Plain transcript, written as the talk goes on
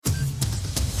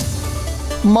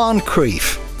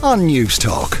Moncrief on News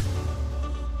Talk.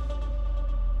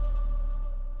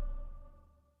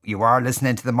 You are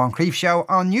listening to the Moncrief Show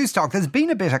on News Talk. There's been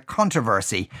a bit of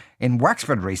controversy in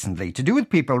Wexford recently to do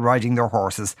with people riding their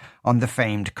horses on the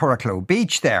famed Curracloe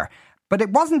beach there. But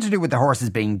it wasn't to do with the horses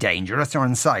being dangerous or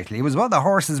unsightly. It was what the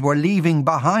horses were leaving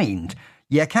behind.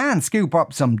 You can scoop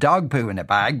up some dog poo in a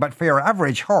bag, but for your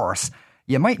average horse,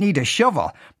 you might need a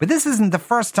shovel. But this isn't the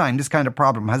first time this kind of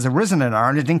problem has arisen in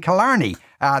Ireland. In Killarney,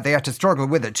 they had to struggle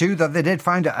with it too, though they did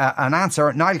find an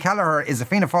answer. Niall Kelleher is a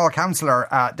Fianna Fail Councillor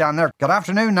down there. Good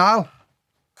afternoon, Niall.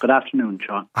 Good afternoon,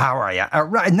 Sean. How are you?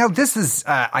 Right, now, this is,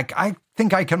 I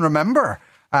think I can remember,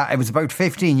 it was about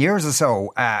 15 years or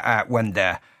so when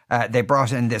they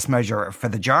brought in this measure for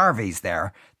the Jarvies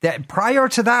there. Prior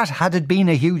to that, had it been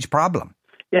a huge problem?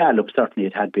 Yeah, look, certainly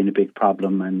it had been a big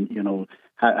problem, and, you know,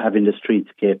 having the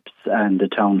streetscapes and the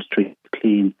town streets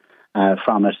clean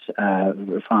from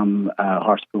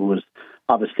horse poo was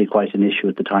obviously quite an issue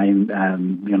at the time,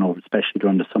 you know, especially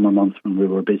during the summer months when we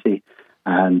were busy,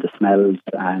 and the smells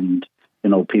and,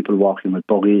 you know, people walking with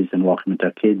buggies and walking with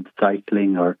their kids,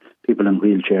 cycling, or people in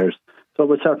wheelchairs. So it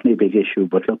was certainly a big issue.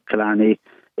 But look, Killarney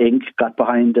Inc. got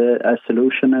behind a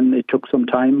solution, and it took some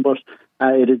time, but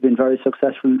it has been very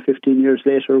successful. And 15 years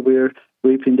later, we're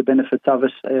reaping the benefits of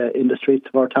it in the streets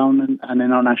of our town and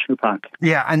in our national park.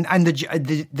 Yeah, and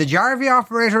the Jarvie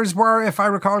operators were, if I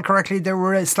recall correctly, they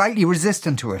were slightly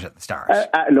resistant to it at the start.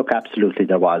 Look, absolutely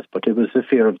there was, but it was a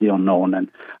fear of the unknown, and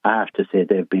I have to say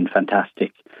they've been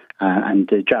fantastic. And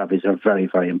the Jarvies are a very,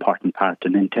 very important part,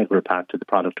 an integral part of the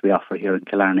product we offer here in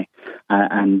Killarney.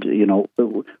 And, you know,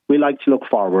 we like to look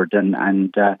forward,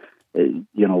 and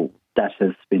you know, that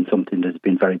has been something that's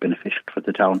been very beneficial for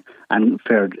the town. And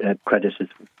fair credit is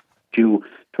due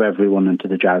to everyone and to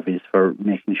the Jarvies for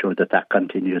making sure that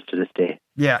continues to this day.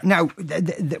 Yeah. Now,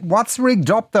 what's rigged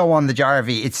up, though, on the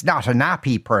Jarvie? It's not a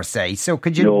nappy, per se. So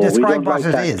could you describe what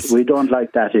it is? We don't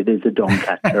like that. It is a dung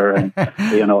catcher. And,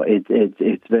 you know,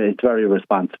 it's very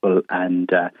responsible. And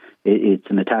it's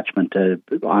an attachment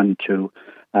onto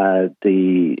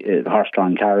the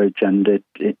horse-drawn carriage. And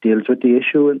it deals with the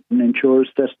issue and ensures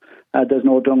that there's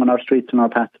no dung on our streets and our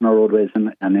paths and our roadways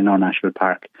and in our national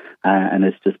park. And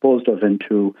it's disposed of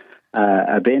into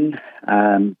a bin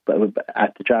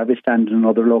at the Jarvie stand and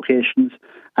other locations.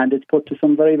 And it's put to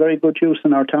some very, very good use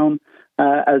in our town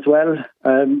as well,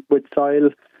 with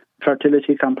soil,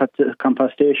 fertility,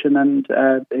 compostation, and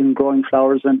in growing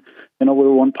flowers. And, you know, we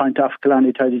were 1 point off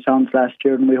Killarney Tidy Towns last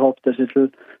year, and we hope that it'll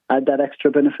add that extra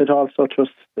benefit also to us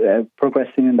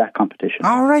progressing in that competition.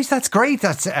 All right, that's great.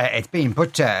 That's it's being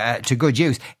put to good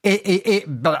use.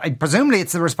 But presumably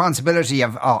it's the responsibility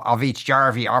of each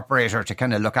Jarvie operator to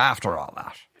kind of look after all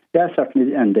that. Yeah,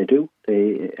 certainly, and they do.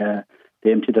 They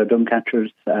empty their dung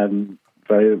catchers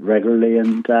very regularly,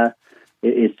 and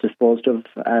it's disposed of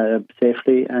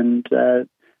safely, and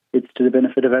it's to the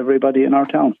benefit of everybody in our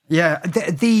town. Yeah,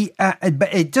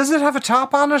 does it have a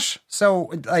top on it?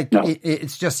 So, like, no.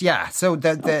 It's just So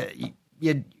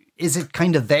is it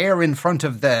kind of there in front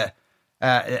of the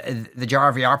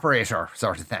Jarvie operator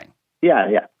sort of thing?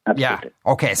 Yeah, absolutely.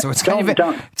 Yeah. Okay, so it's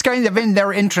kind of in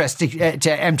their interest to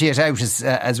empty it out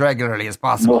as regularly as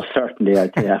possible. Most certainly,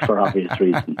 I'd say, for obvious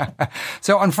reasons.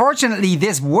 So, unfortunately,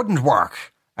 this wouldn't work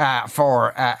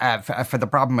for the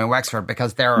problem in Wexford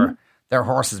because they're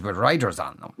horses with riders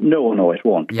on them. No, it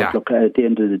won't. Yeah. But look, at the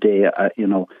end of the day, you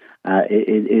know,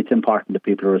 it's important that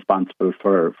people are responsible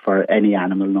for any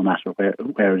animal, no matter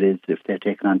where it is, if they're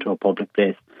taken onto a public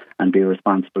place, and be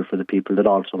responsible for the people that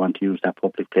also want to use that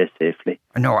public place safely.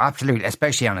 No, absolutely,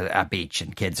 especially on a beach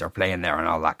and kids are playing there and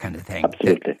all that kind of thing.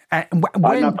 Absolutely. I'm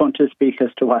not going to speak as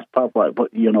to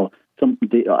what you know,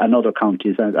 and other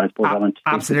counties, I suppose I want to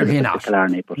absolutely not.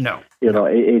 Killarney, but no, you know,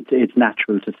 it's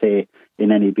natural to say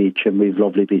in any beach, and we've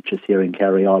lovely beaches here in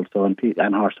Kerry also,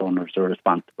 and horse owners are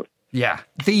responsible. Yeah.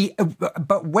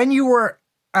 But when you were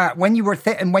when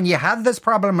you had this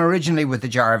problem originally with the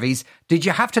Jarvies, did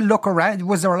you have to look around?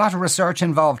 Was there a lot of research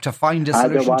involved to find a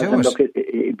solution to it?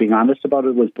 Look, being honest about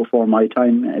it, was before my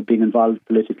time being involved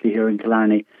politically here in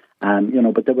Killarney. You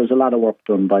know, but there was a lot of work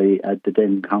done by the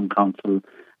then Town Council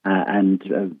and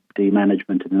the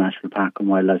management of the National Park and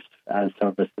Wildlife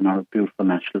Service in our beautiful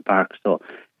national park. So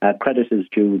credit is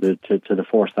due to the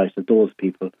foresight of those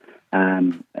people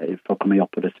for coming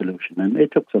up with a solution. And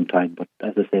it took some time, but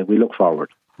as I say, we look forward.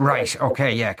 Right,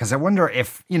 okay, yeah, because I wonder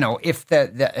if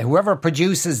the whoever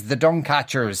produces the dung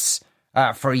catchers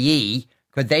for ye,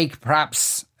 could they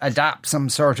perhaps adapt some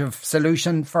sort of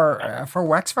solution for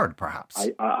Wexford, perhaps?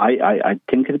 I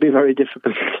think it'd be very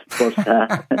difficult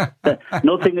But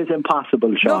nothing is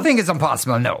impossible, Sean. Nothing is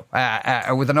impossible, no,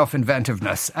 with enough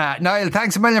inventiveness. Niall,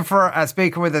 thanks a million for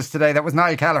speaking with us today. That was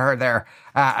Niall Kelleher there,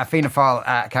 a Fianna Fail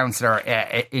councillor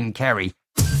in Kerry.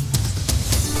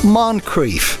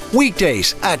 Moncrief,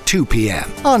 weekdays at 2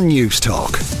 p.m. on News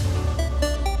Talk.